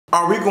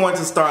Are we going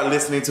to start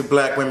listening to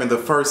black women the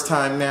first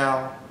time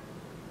now?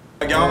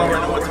 Y'all already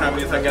know what time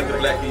it is. I got the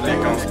black V-neck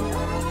on.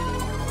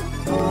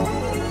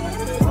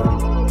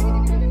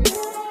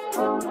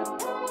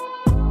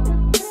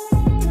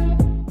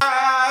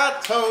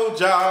 I told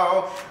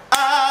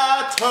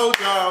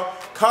y'all,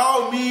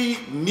 call me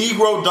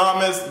Negro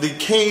Damas, the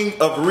king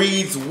of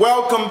reads.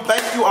 Welcome,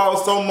 thank you all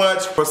so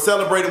much for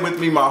celebrating with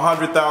me my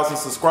 100,000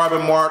 subscriber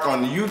mark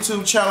on the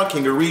YouTube channel,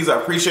 King of Reads. I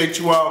appreciate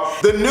you all.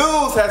 The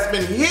news has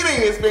been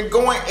hitting, it's been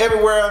going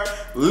everywhere.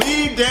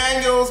 Lee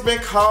Daniels been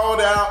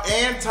called out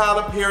and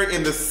Tyler Perry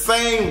in the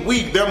same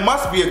week. There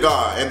must be a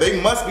God and they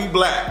must be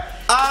black.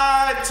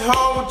 I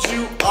told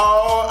you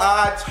all,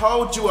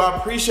 I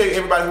appreciate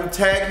everybody who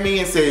tagged me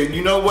and said,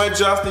 you know what,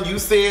 Justin, you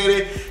said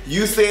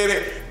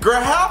it.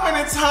 Girl, how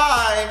many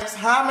times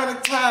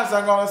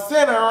I'm gonna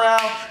sit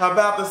around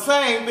about the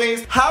same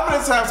things? How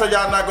many times are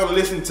y'all not gonna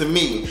listen to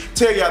me?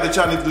 Tell y'all that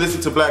y'all need to listen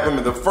to black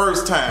women the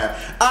first time.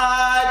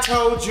 I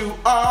told you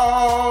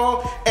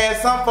all, and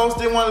some folks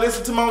didn't want to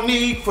listen to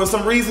Monique for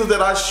some reasons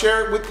that I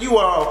shared with you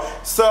all.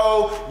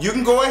 So you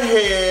can go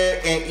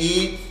ahead and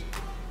eat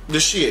the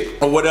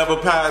shit or whatever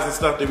pies and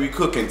stuff that we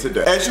cooking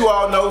today. As you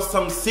all know,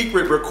 some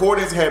secret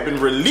recordings have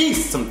been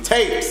released, some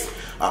tapes,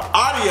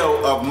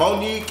 audio of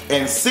Monique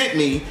and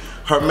Sidney,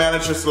 her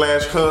manager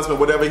slash husband,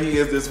 whatever he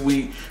is this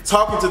week,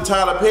 talking to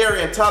Tyler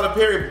Perry, and Tyler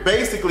Perry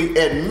basically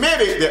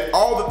admitted that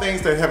all the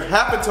things that have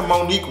happened to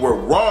Monique were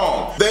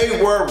wrong.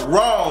 They were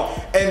wrong,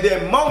 and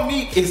that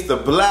Monique is the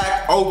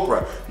black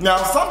Oprah.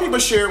 Now, some people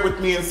shared with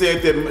me and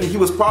said that he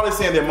was probably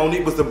saying that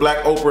Monique was the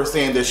black Oprah,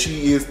 saying that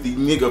she is the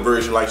nigga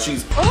version, like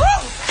she's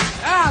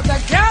the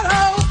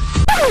ghetto!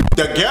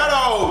 The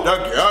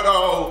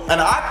ghetto! And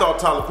I thought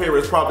Tyler Perry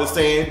was probably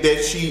saying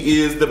that she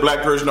is the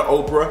black version of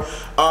Oprah.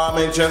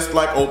 And just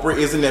like Oprah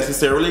isn't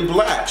necessarily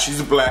black.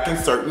 She's black in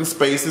certain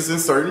spaces and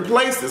certain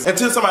places.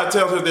 Until somebody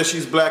tells her that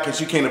she's black and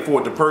she can't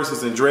afford the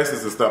purses and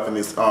dresses and stuff in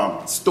this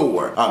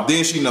store.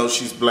 Then she knows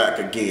she's black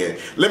again.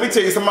 Let me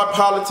tell you, some of my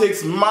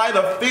politics might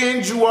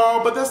offend you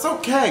all, but that's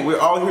okay. We're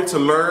all here to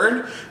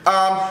learn.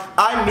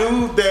 I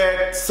knew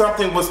that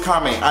something was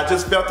coming. I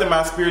just felt in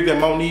my spirit that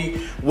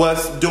Monique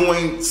was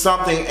doing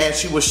something, and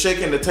she was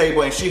shaking the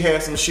table, and she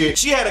had some shit.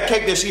 She had a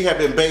cake that she had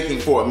been baking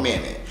for a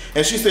minute.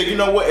 And she said, you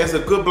know what, as a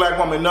good black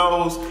woman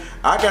knows,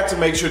 I got to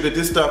make sure that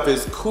this stuff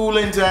is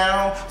cooling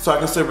down so I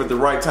can serve it at the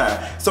right time.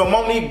 So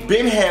Monique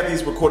been had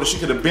these recorded. She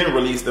could have been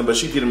released them, but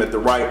she did them at the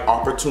right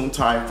opportune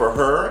time for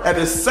her. At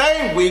the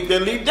same week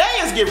that Lee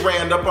Daniels get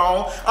ran up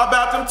on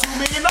about them $2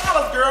 million,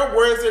 girl,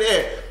 where is it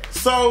at?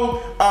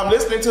 So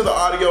listening to the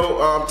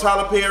audio,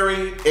 Tyler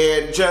Perry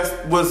and just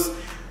was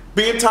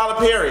being Tyler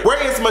Perry.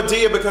 Where is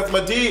Madea? Because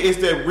Madea is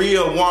that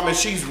real woman.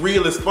 She's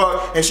real as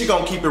fuck, and she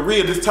gonna keep it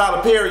real. This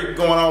Tyler Perry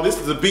going on, this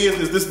is a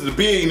business, this is a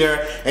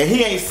billionaire, and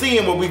he ain't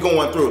seeing what we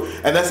going through.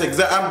 And that's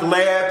exactly, I'm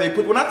glad they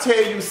put, when I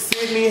tell you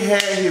Sidney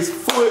had his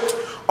foot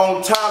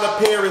on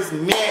Tyler Perry's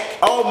neck.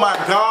 Oh my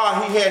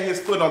God, he had his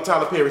foot on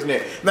Tyler Perry's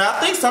neck. Now I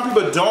think some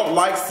people don't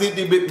like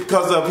Sidney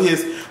because of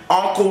his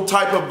uncle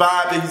type of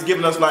vibe that he's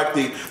giving us, like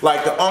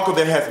the uncle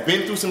that has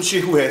been through some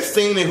shit, who has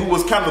seen it, who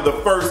was kind of the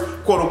first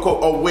quote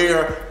unquote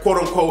aware,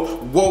 quote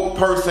unquote woke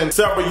person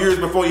several years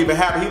before it even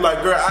happened. He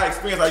like, girl, I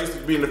experienced, I used to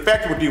be in the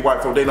factory with these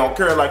white folk, they don't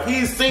care. Like,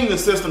 he's seen the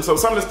system, so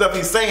some of the stuff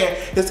he's saying,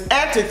 his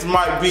antics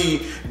might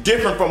be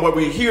different from what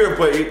we hear,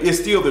 but it's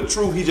still the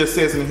truth. He just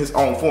says it in his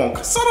own form,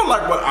 sort of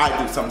like what I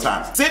do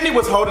sometimes. Sidney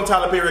was holding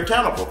Tyler Perry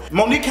accountable.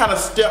 Monique kind of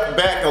stepped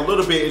back a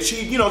little bit, and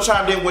she, you know,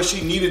 chimed in when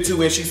she needed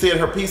to, and she said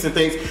her piece and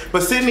things,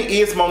 but Sidney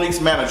is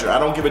Monique's manager. I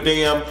don't give a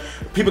damn.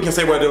 People can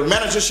say, well, the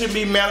manager should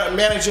be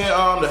managing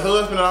the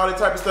husband and all that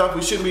type of stuff.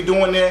 We shouldn't be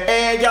doing that.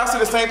 And y'all see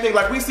the same thing.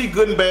 Like, we see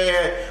good and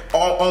bad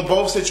on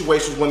both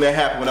situations when that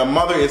happens. When a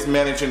mother is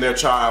managing their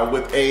child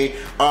with a,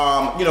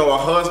 you know, a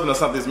husband or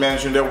something is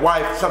managing their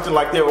wife, something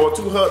like that, or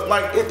two husbands.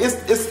 Like,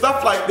 it's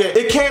stuff like that.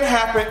 It can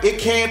happen. It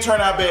can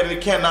turn out bad and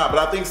it cannot.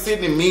 But I think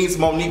Sidney means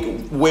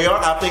Monique well.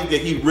 I think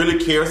that he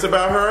really cares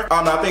about her.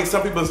 I think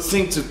some people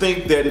seem to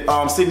think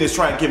that Sidney is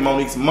trying to get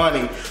Monique's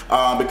money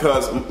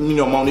because, you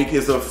know, Monique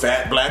is a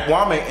fat black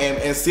woman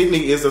and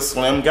Sidney is a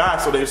slim guy.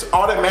 So there's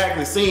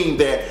automatically seen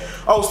that,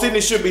 oh, Sidney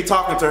should be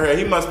talking to her.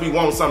 He must be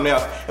wanting something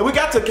else. And we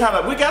got to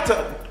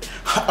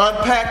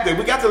unpack that.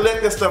 We got to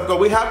let this stuff go.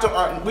 We have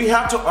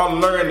to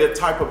unlearn that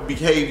type of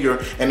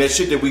behavior and that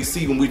shit that we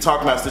see when we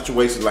talk about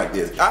situations like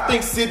this. I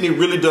think Sidney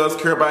really does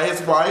care about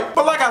his wife,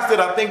 but like I said,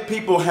 I think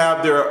people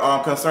have their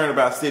concern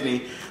about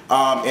Sidney,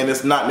 and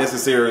it's not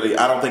necessarily,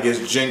 I don't think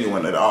it's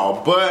genuine at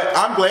all. But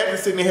I'm glad that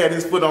Sidney had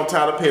his foot on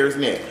Tyler Perry's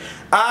neck.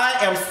 I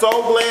am so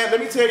glad. Let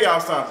me tell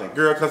y'all something,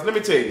 girl, because let me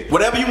tell you,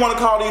 whatever you want to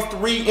call these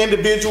three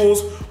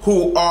individuals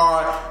who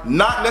are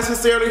not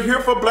necessarily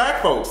here for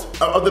black folks,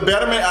 of the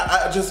betterment,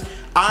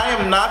 I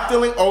am not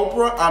feeling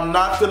Oprah, I'm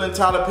not feeling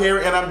Tyler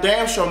Perry, and I'm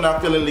damn sure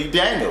not feeling Lee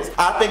Daniels.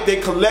 I think they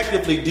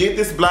collectively did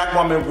this black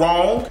woman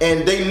wrong,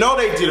 and they know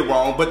they did it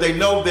wrong, but they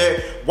know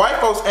that white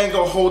folks ain't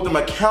gonna hold them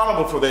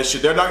accountable for that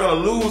shit. They're not gonna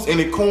lose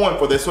any coin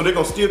for this, so they're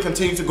gonna still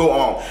continue to go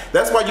on.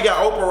 That's why you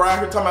got Oprah around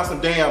here talking about some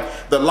damn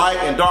the light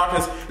and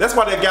darkness. That's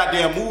why that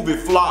goddamn movie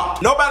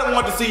flopped. Nobody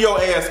wanted to see your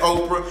ass,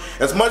 Oprah.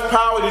 As much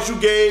power that you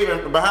gave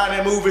and behind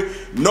that movie,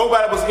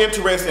 nobody was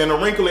interested in a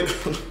wrinkle in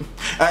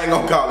I ain't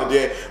gonna call it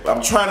that.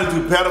 I'm trying to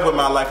do better with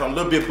my life a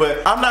little bit,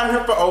 but I'm not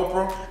here for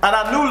Oprah. And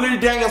I knew Lee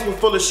Daniels was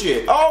full of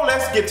shit. Oh,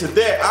 let's get to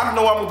that. I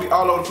know I'm gonna be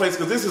all over the place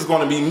because this is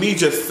gonna be me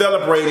just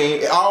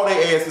celebrating all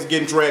their asses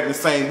getting dragged the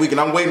same week, and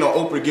I'm waiting on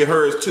Oprah to get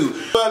hers too.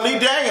 But Lee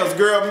Daniels,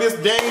 girl, Miss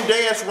Dame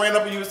Dash ran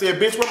up and you and said,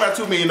 bitch, what about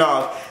 $2 million?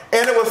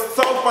 And it was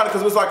so funny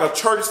because it was like a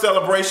church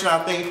celebration,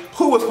 I think.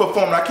 Who was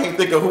performing? I can't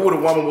think of who the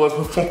woman was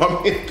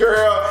performing,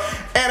 girl.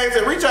 And they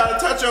said, reach out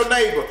and touch your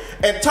neighbor.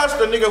 And touch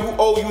the nigga who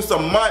owe you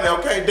some money,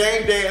 okay?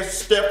 Dame Dash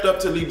stepped up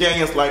to Lee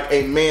Daniels like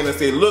a man and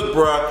said, look,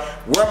 bruh,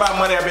 where my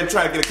money? I've been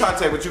trying to get in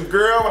contact with you.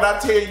 Girl, when I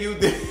tell you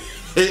that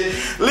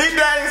Lee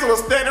Daniels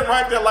was standing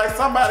right there like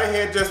somebody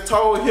had just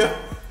told him.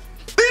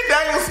 Lee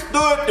Daniels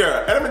stood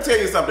there. And let me tell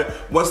you something.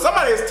 When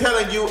somebody is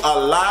telling you a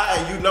lie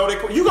and you know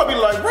you gonna be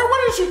like, bro,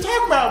 what is you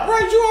talking about, bro?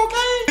 You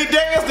okay? Lee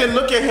Daniels didn't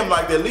look at him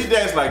like that. Lee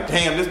Daniels like,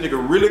 damn, this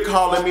nigga really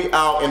calling me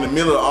out in the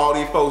middle of all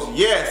these folks.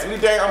 Yes, Lee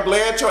Daniels, I'm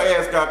glad your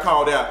ass got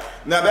called out.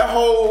 Now that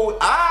whole,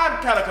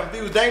 I'm kind of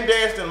confused. Dame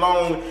Dash done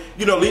loaned,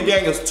 you know, Lee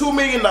Daniels $2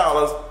 million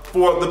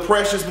for the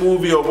Precious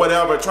movie or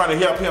whatever, trying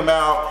to help him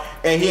out,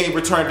 and he ain't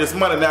returned this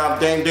money. Now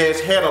Dame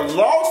Dash had a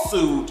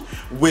lawsuit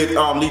with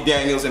Lee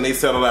Daniels and they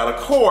settled out of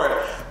court.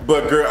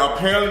 But girl,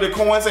 apparently the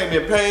coins ain't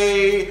been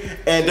paid,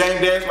 and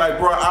Dame Dash like,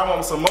 bro, I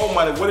want some more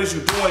money. What is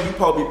you doing? You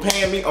supposed to be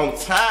paying me on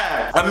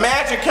time.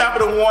 Imagine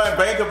Capital One,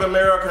 Bank of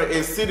America,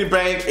 and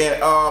Citibank,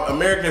 and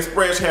American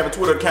Express having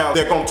Twitter accounts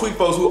that gonna tweet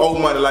folks who owe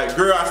money. Like,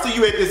 girl, I see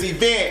you at this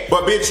event,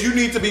 but bitch, you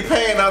need to be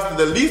paying us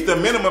at least the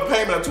minimum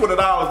payment of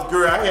 $20.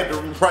 Girl, I had to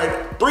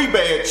write 3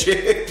 bad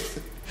checks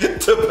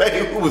to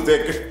pay. Who was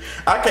that girl?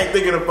 I can't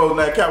think of the folks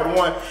now. Capital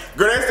One.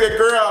 Girl, they said,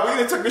 girl, we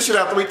done took this shit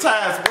out 3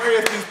 times. Where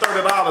is these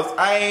 $30?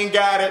 I ain't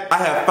got it. I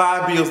have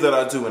 5 bills that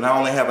are due and I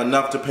only have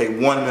enough to pay 1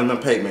 minimum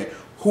payment.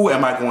 Who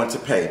am I going to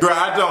pay? Girl,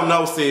 I don't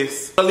know,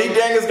 sis. Lee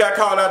Daniels got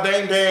called out,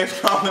 Dame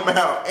Dash called him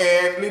out,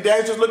 and Lee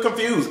Daniels just looked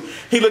confused.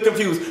 He looked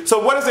confused.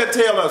 So what does that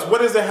tell us?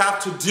 What does it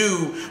have to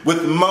do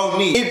with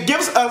Monique? It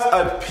gives us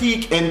a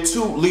peek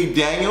into Lee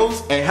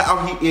Daniels and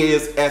how he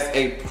is as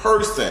a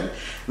person.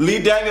 Lee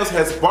Daniels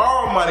has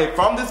borrowed money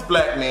from this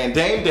black man,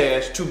 Dame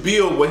Dash, to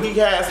build what he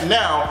has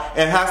now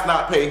and has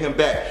not paid him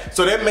back.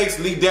 So that makes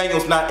Lee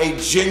Daniels not a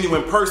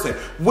genuine person,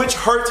 which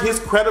hurts his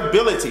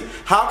credibility.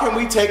 How can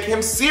we take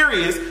him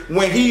serious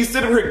when he's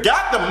sitting here,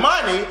 got the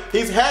money,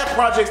 he's had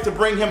projects to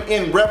bring him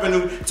in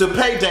revenue to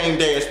pay Dame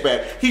Dash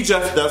back. He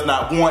just does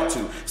not want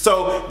to.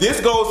 So this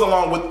goes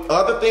along with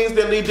other things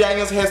that Lee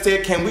Daniels has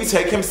said. Can we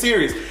take him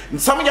serious?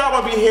 And some of y'all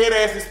want to be head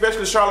ass,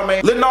 especially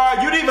Charlamagne.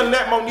 Lenard, you didn't even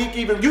let Monique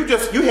even, you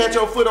had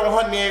your foot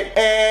on her neck,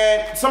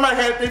 and somebody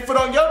had their foot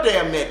on your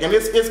damn neck, and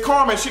it's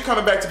karma, and she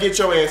coming back to get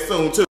your ass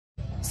soon too.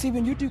 See,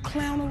 when you do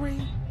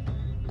clownery,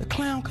 the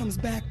clown comes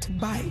back to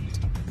bite.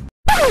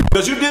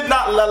 Because you did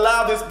not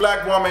allow this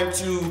black woman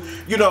to,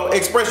 you know,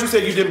 express, you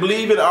said you didn't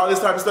believe it, all this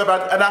type of stuff,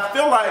 and I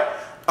feel like,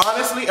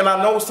 honestly, and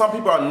I know some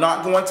people are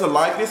not going to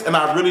like this, and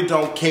I really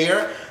don't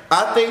care.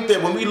 I think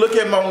that when we look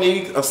at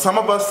Monique, some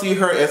of us see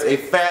her as a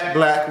fat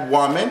black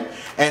woman,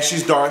 and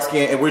she's dark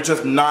skinned, and we're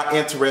just not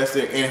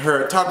interested in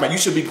her talking about. You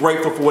should be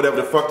grateful for whatever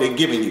the fuck they're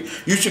giving you.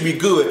 You should be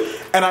good.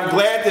 And I'm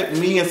glad that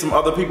me and some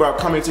other people are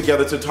coming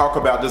together to talk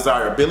about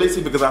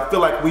desirability, because I feel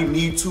like we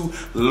need to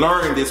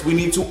learn this. We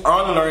need to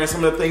unlearn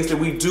some of the things that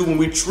we do when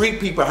we treat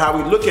people, how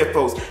we look at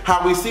folks,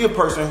 how we see a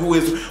person who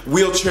is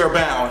wheelchair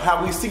bound,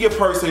 how we see a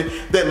person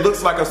that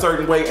looks like a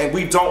certain way, and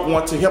we don't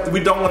want to help them. We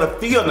don't want to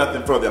feel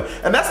nothing for them.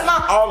 And that's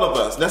not all of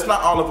us. That's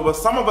not all of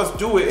us. Some of us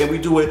do it, and we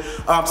do it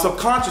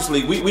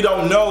subconsciously. We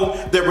don't know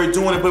that we're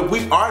doing it, but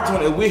we are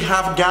doing it. We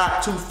have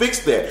got to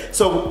fix that.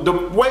 So the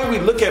way we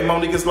look at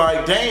Monique is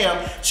like,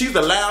 damn, she's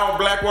a loud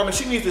black woman.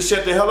 She needs to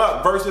shut the hell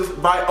up. Versus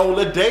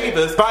Viola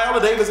Davis.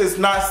 Viola Davis is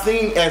not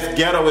seen as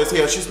ghetto as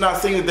hell. She's not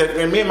seen that.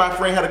 And me and my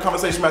friend had a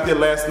conversation about that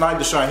last night.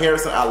 Deshaun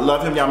Harrison, I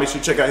love him. Y'all make sure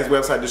you check out his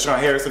website,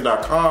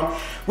 DeshaunHarrison.com.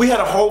 We had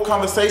a whole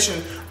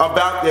conversation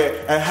about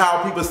that and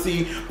how people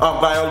see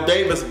Viola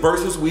Davis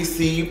versus we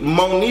see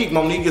Monique.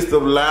 Monique is the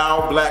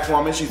loud black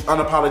woman. She's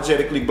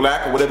unapologetically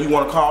black, or whatever you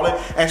want to call it,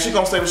 and she's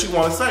gonna say what she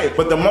want to say.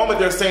 But the moment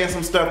they're saying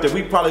some stuff that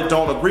we probably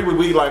don't agree with,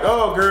 we like,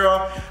 oh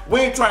girl,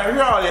 we ain't trying to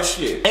hear all that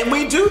shit. And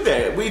we do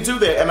that. We do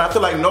that. And I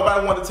feel like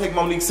nobody wanted to take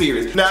Monique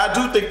serious. Now I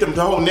do think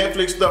the whole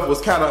Netflix stuff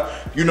was kind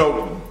of, you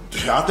know,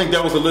 I think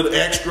that was a little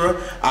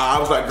extra. I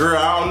was like, girl,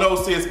 I don't know,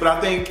 sis, but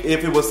I think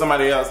if it was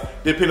somebody else,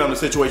 depending on the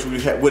situation, we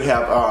would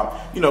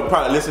have, you know,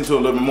 probably listened to it a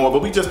little bit more.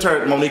 But we just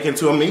turned Monique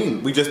into a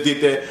meme. We just did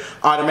that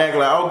automatically,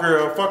 like, oh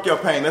girl, fuck your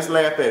pain, let's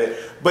laugh at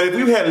it. But if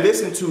you had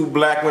listened to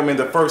black women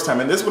the first time,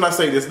 and this is when I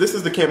say this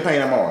is the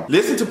campaign I'm on.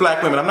 Listen to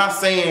black women. I'm not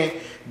saying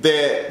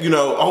that, you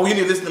know, oh, we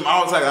need to listen to them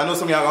all the time. I know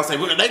some of y'all gonna say,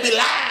 well, they be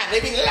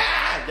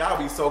lying.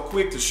 Y'all be so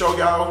quick to show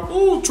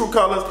y'all, true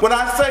colors. When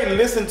I say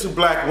listen to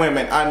black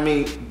women, I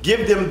mean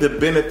give them the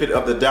benefit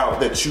of the doubt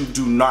that you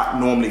do not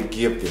normally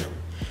give them.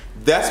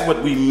 That's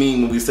what we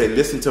mean when we say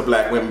listen to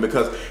black women,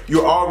 because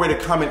you're already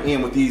coming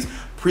in with these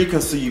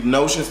preconceived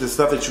notions, the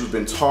stuff that you've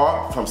been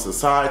taught from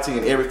society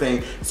and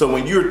everything. So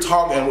when you're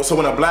talking, so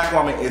when a black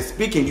woman is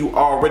speaking, you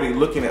already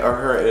looking at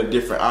her in a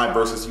different eye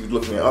versus you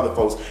looking at other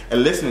folks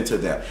and listening to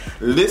them.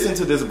 Listen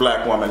to this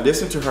black woman,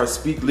 listen to her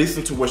speak,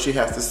 listen to what she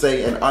has to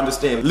say and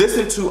understand.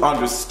 Listen to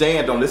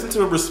understand, don't listen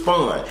to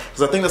respond.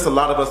 Because I think that's a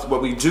lot of us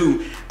what we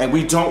do, and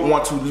we don't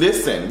want to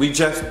listen. We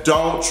just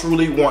don't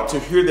truly want to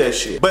hear that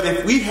shit. But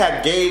if we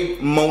had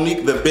gave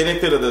Monique the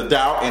benefit of the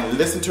doubt and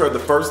listened to her the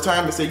first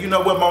time and say, you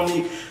know what,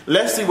 Monique,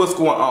 let's see what's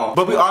going on.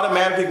 But we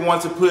automatically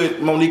want to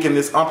put Monique in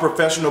this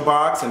unprofessional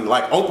box, and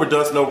like Oprah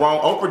does no wrong.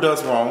 Oprah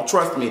does wrong,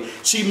 trust me.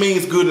 She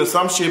means good in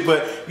some shit,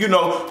 but you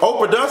know,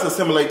 Oprah does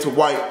assimilate to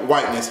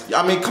whiteness.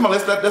 I mean, come on,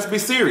 let's be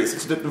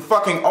serious. The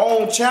fucking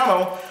own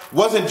channel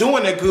wasn't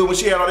doing that good when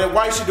she had all that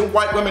white shit. The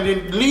white women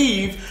didn't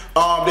leave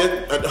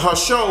her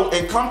show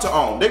and come to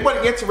OWN. They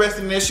wasn't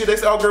interested in this shit. They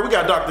said, oh girl, we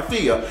got Dr.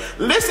 Phil.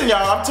 Listen,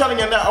 y'all, I'm telling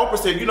you now, Oprah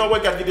said, you know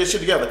what, got to get this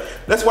shit together.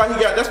 That's why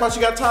she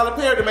got Tyler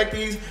Perry to make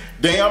these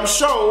damn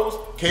shows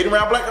catering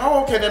around black.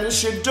 Oh, okay, then this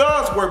shit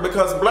does work,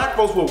 because black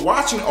folks were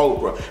watching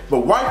Oprah,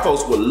 but white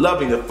folks were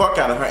loving the fuck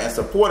out of her and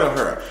supporting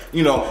her.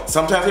 You know,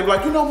 sometimes they be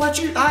like, you know what,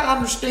 I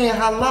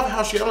understand, I love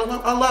how she,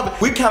 I love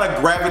it. We kind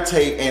of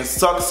gravitate and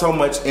suck so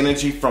much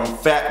energy from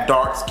fat,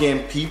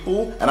 dark-skinned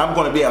people, and I'm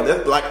going to be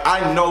honest, like,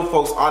 I know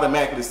folks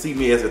automatically see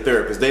me as a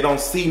therapist. They don't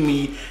see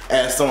me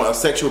as a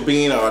sexual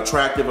being or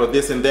attractive or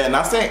this and that. And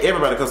I'm saying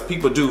everybody, because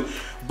people do.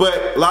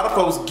 But a lot of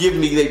folks give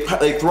me,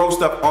 they throw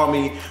stuff on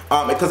me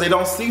because they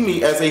don't see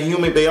me as a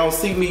human. They don't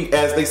see me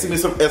as, they see me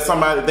as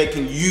somebody that they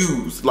can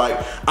use. Like,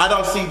 I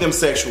don't see them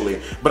sexually,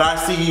 but I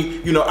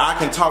see, you know, I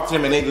can talk to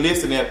them and they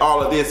listen and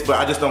all of this, but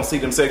I just don't see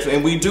them sexually.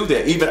 And we do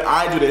that. Even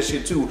I do that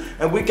shit too.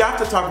 And we got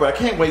to talk about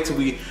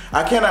it.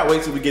 I cannot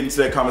wait till we get into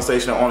that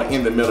conversation on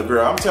In the Middle,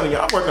 girl. I'm telling you,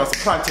 I'm working on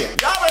some content.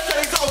 Y'all better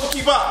tell these hoes to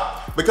keep up.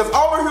 Because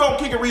over here on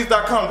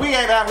KingaReads.com, we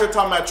ain't out here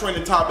talking about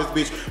trending topics,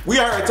 bitch. We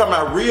out here talking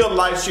about real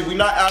life shit. We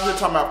not out here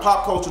talking about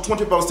pop culture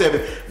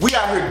 24/7. We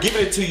out here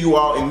giving it to you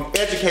all and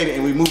educating,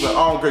 and we moving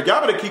on, girl.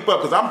 Y'all better keep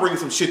up, because I'm bringing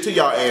some shit to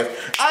y'all ass.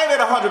 I ain't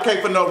at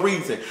 100K for no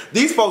reason.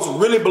 These folks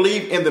really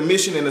believe in the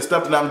mission and the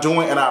stuff that I'm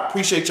doing, and I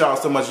appreciate y'all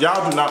so much.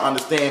 Y'all do not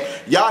understand.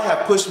 Y'all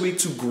have pushed me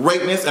to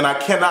greatness, and I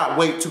cannot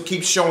wait to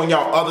keep showing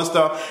y'all other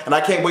stuff, and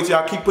I can't wait till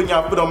y'all keep putting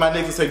y'all foot on my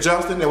neck and say,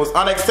 Justin, it was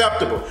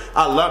unacceptable.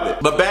 I love it.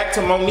 But back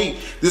to Monique.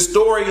 This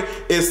story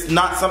is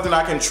not something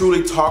I can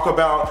truly talk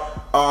about.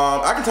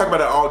 I can talk about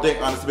it all day,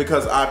 honestly,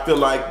 because I feel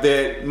like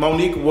that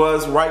Monique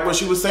was right what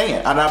she was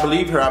saying, and I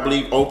believe her. I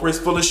believe Oprah is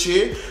full of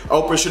shit.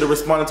 Oprah should have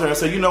responded to her and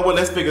said, you know what,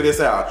 let's figure this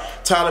out.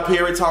 Tyler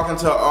Perry talking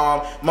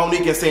to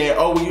Monique and saying,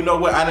 oh, well, you know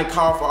what, I didn't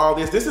call for all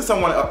this. This is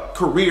someone, a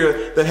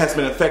career that has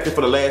been affected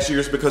for the last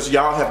years, because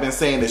y'all have been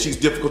saying that she's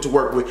difficult to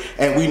work with,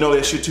 and we know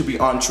that shit to be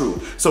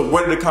untrue. So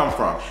where did it come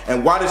from?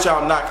 And why did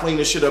y'all not clean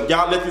this shit up?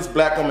 Y'all let this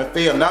black woman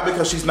fail, not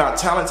because she's not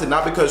talented,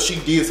 not because she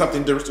did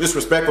something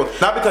disrespectful,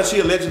 not because she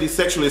allegedly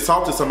sexually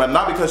assaulted somebody,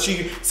 not because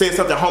she said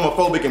something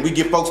homophobic and we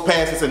give folks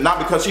passes, and not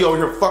because she over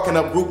here fucking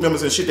up group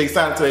members and shit they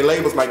signed to their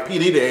labels like P.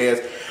 Diddy ass.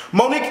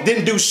 Monique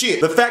didn't do shit.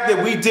 The fact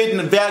that we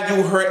didn't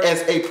value her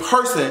as a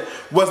person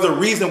was the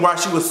reason why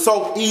she was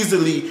so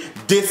easily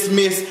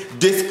dismissed,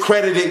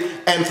 discredited,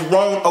 and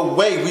thrown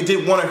away. We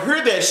didn't want to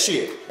hear that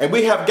shit. And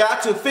we have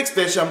got to fix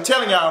that shit. I'm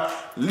telling y'all,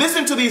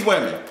 listen to these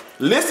women.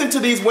 Listen to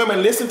these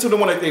women, listen to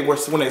them when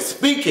they're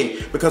speaking,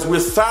 because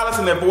we're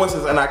silencing their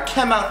voices, and I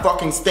cannot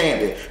fucking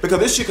stand it, because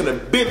this shit could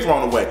have been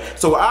thrown away.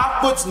 So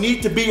our foots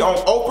need to be on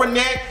Oprah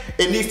neck,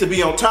 it needs to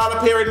be on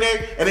Tyler Perry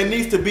neck, and it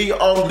needs to be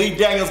on Lee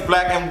Daniels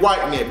black and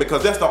white neck,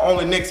 because that's the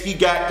only necks he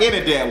got any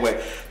damn way.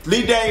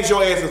 Lee Daniels,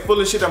 your ass is full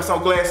of shit. I'm so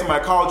glad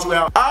somebody called you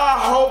out. I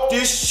hope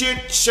this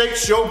shit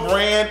shakes your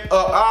brand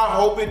up. I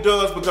hope it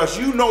does, because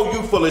you know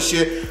you full of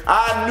shit.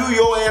 I knew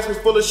your ass was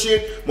full of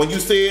shit when you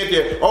said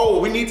that, oh,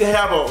 we need to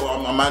have a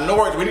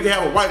minority, we need to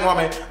have a white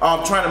woman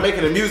trying to make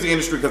it in the music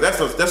industry, because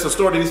that's a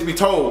story that needs to be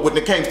told when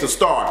it came to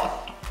Star.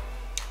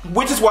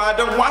 Which is why I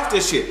don't watch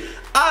this shit.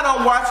 I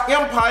don't watch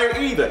Empire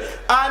either.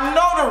 I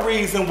know the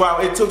reason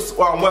why it took,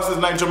 what's his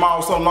name,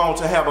 Jamal, so long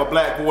to have a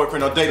black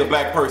boyfriend or date a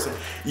black person.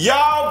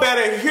 Y'all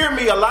better hear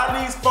me. A lot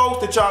of these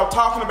folks that y'all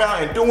talking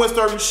about and doing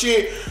certain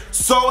shit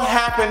so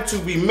happen to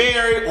be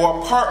married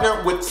or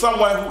partnered with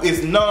someone who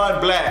is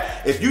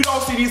non-black. If you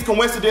don't see these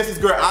coincidences,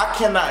 girl, I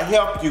cannot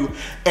help you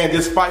in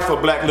this fight for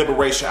black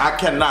liberation. I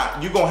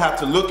cannot. You're going to have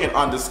to look and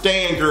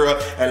understand, girl,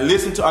 and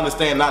listen to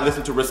understand, not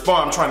listen to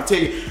respond. I'm trying to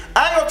tell you,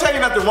 I ain't going to tell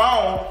you nothing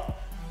wrong.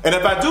 And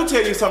if I do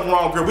tell you something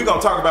wrong, girl, we're going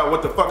to talk about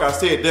what the fuck I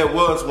said that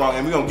was wrong,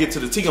 and we're going to get to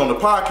the tea on the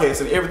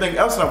podcast and everything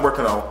else that I'm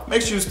working on.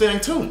 Make sure you stay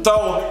tuned.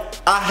 So,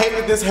 I hate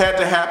that this had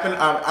to happen.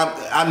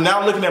 I'm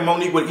now looking at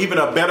Monique with even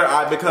a better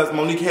eye, because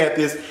Monique had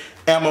this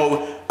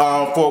ammo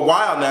For a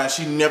while now,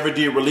 she never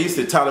did release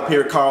it. Tyler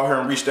Perry called her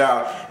and reached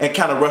out and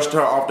kind of rushed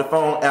her off the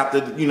phone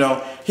after, you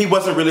know, he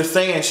wasn't really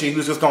saying shit. He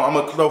was just going, I'm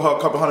going to throw her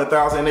a couple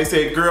 $100,000. And they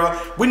said, girl,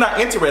 we're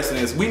not interested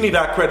in this. We need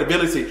our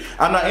credibility.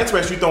 I'm not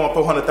interested in you throwing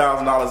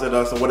 $400,000 at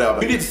us or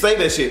whatever. You need to say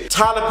that shit.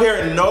 Tyler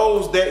Perry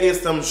knows there is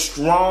some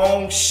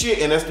strong shit,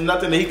 and there's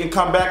nothing that he can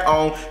come back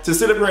on to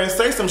sit up here and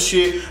say some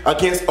shit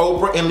against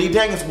Oprah and Lee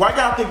Daniels. Why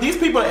y'all think these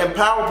people in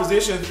power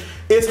positions,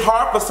 it's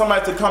hard for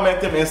somebody to come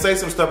at them and say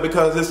some stuff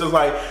because it's just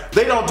like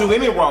they don't do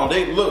any wrong.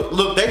 They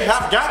look, they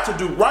have got to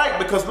do right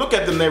because look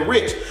at them, they're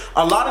rich.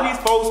 A lot of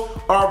these folks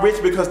are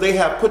rich because they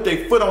have put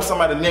their foot on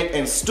somebody's neck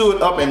and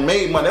stood up and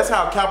made money. That's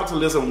how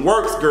capitalism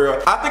works,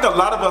 girl. I think a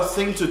lot of us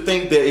seem to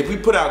think that if we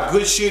put out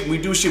good shit, we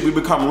do shit, we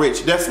become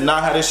rich. That's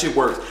not how this shit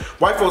works.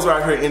 White folks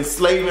are out here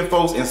enslaving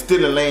folks and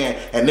stealing land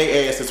and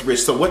they ass is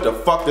rich. So what the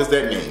fuck does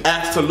that mean?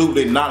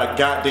 Absolutely not a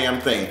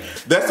goddamn thing.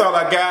 That's all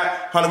I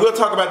got. Honey, we'll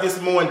talk about this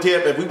more in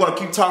depth. If we want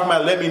to keep talking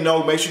about it, let me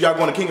know. Make sure y'all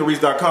go to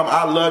KingofReads.com.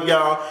 I love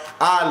y'all.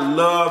 I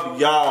love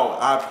y'all.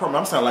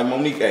 I'm sounding like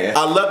Monique ass.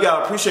 I love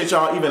y'all. I appreciate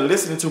y'all even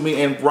listening to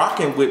me and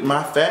rocking with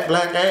my fat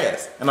black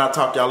ass. And I'll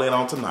talk y'all later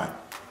on tonight.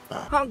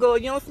 Bye. Hunger,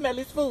 you don't smell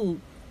this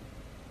food.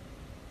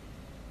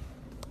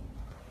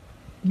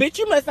 Bitch,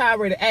 you must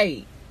already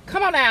ate.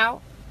 Come on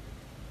now.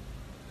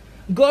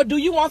 Girl, do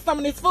you want some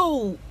of this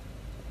food?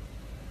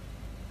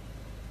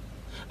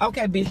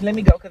 Okay, bitch, let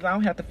me go because I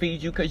don't have to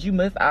feed you because you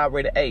must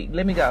already ate.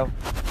 Let me go.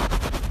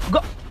 Go.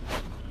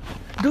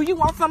 Do you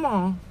want some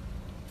on?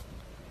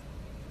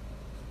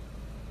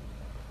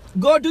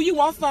 Girl, do you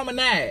want some of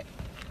that?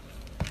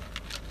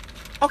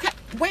 Okay,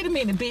 wait a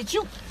minute, bitch.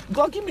 You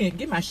go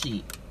get my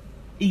shit.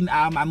 Eating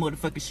all my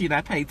motherfucking shit.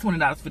 I paid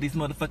 $20 for this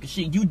motherfucking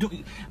shit. You do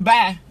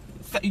bye.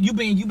 You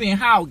being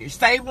hoggish.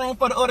 Save room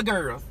for the other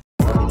girls.